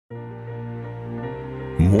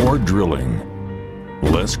More drilling,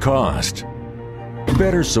 less cost,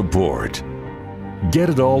 better support.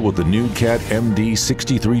 Get it all with the new Cat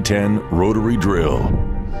MD6310 Rotary Drill.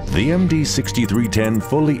 The MD6310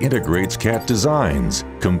 fully integrates Cat designs,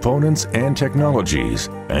 components, and technologies,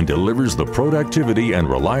 and delivers the productivity and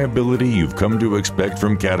reliability you've come to expect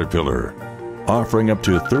from Caterpillar. Offering up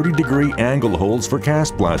to 30-degree angle holes for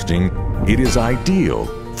cast blasting, it is ideal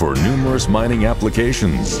for numerous mining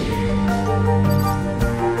applications.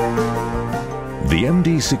 The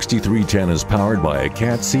MD6310 is powered by a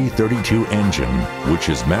Cat C32 engine, which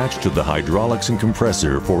is matched to the hydraulics and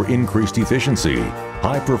compressor for increased efficiency,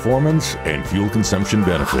 high performance, and fuel consumption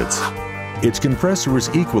benefits. Its compressor is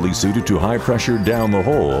equally suited to high pressure down the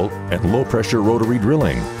hole and low pressure rotary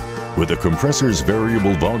drilling. With the compressor's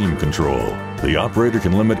variable volume control, the operator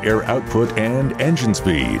can limit air output and engine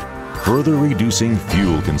speed, further reducing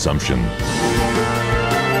fuel consumption.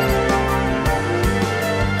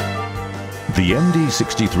 The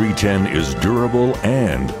MD6310 is durable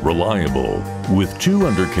and reliable, with 2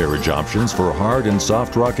 undercarriage options for hard and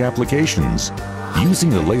soft rock applications.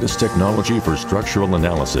 Using the latest technology for structural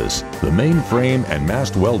analysis, the main frame and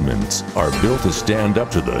mast weldments are built to stand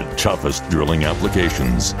up to the toughest drilling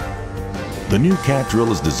applications. The new Cat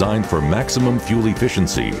drill is designed for maximum fuel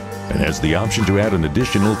efficiency and has the option to add an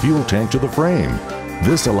additional fuel tank to the frame.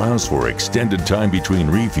 This allows for extended time between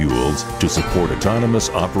refuels to support autonomous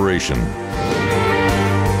operation.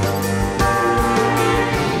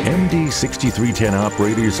 MD6310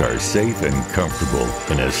 operators are safe and comfortable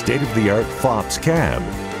in a state-of-the-art FOPS cab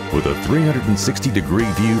with a 360-degree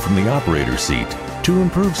view from the operator seat to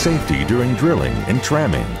improve safety during drilling and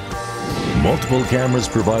tramming. Multiple cameras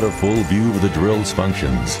provide a full view of the drill's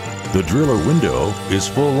functions. The driller window is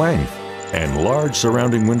full length, and large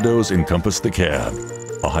surrounding windows encompass the cab.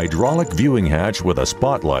 A hydraulic viewing hatch with a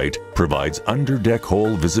spotlight provides under-deck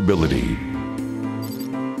hole visibility.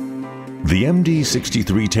 The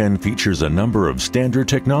MD6310 features a number of standard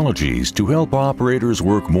technologies to help operators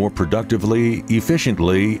work more productively,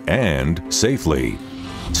 efficiently, and safely.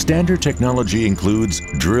 Standard technology includes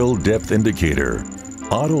drill depth indicator,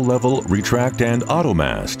 auto-level retract and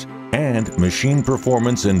automast, and machine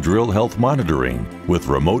performance and drill health monitoring with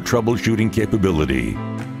remote troubleshooting capability,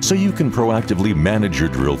 so you can proactively manage your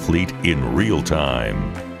drill fleet in real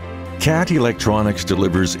time. Cat Electronics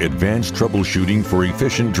delivers advanced troubleshooting for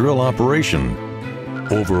efficient drill operation.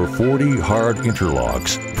 Over 40 hard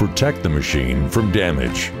interlocks protect the machine from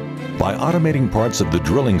damage. By automating parts of the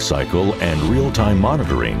drilling cycle and real-time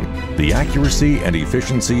monitoring, the accuracy and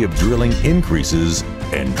efficiency of drilling increases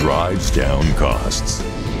and drives down costs.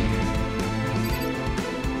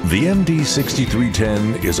 The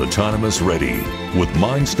MD6310 is autonomous ready with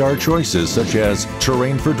MineStar choices such as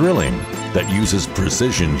terrain for drilling that uses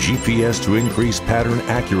precision GPS to increase pattern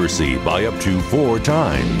accuracy by up to 4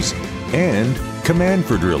 times, and command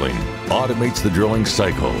for drilling automates the drilling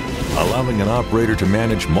cycle, allowing an operator to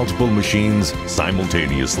manage multiple machines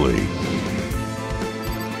simultaneously.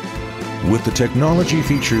 With the technology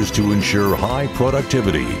features to ensure high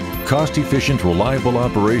productivity, cost-efficient, reliable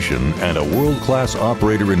operation, and a world-class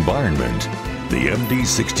operator environment, the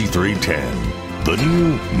MD6310, the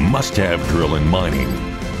new must-have drill in mining.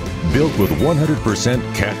 Built with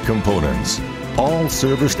 100% Cat components, all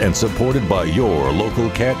serviced and supported by your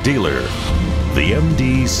local Cat dealer. The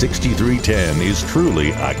MD6310 is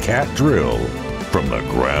truly a Cat drill from the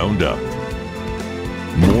ground up.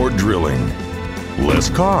 More drilling,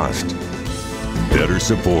 less cost, better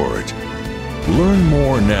support. Learn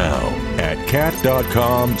more now at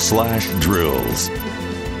cat.com/drills.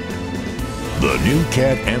 The new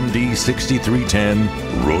Cat MD6310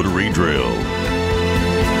 Rotary Drill.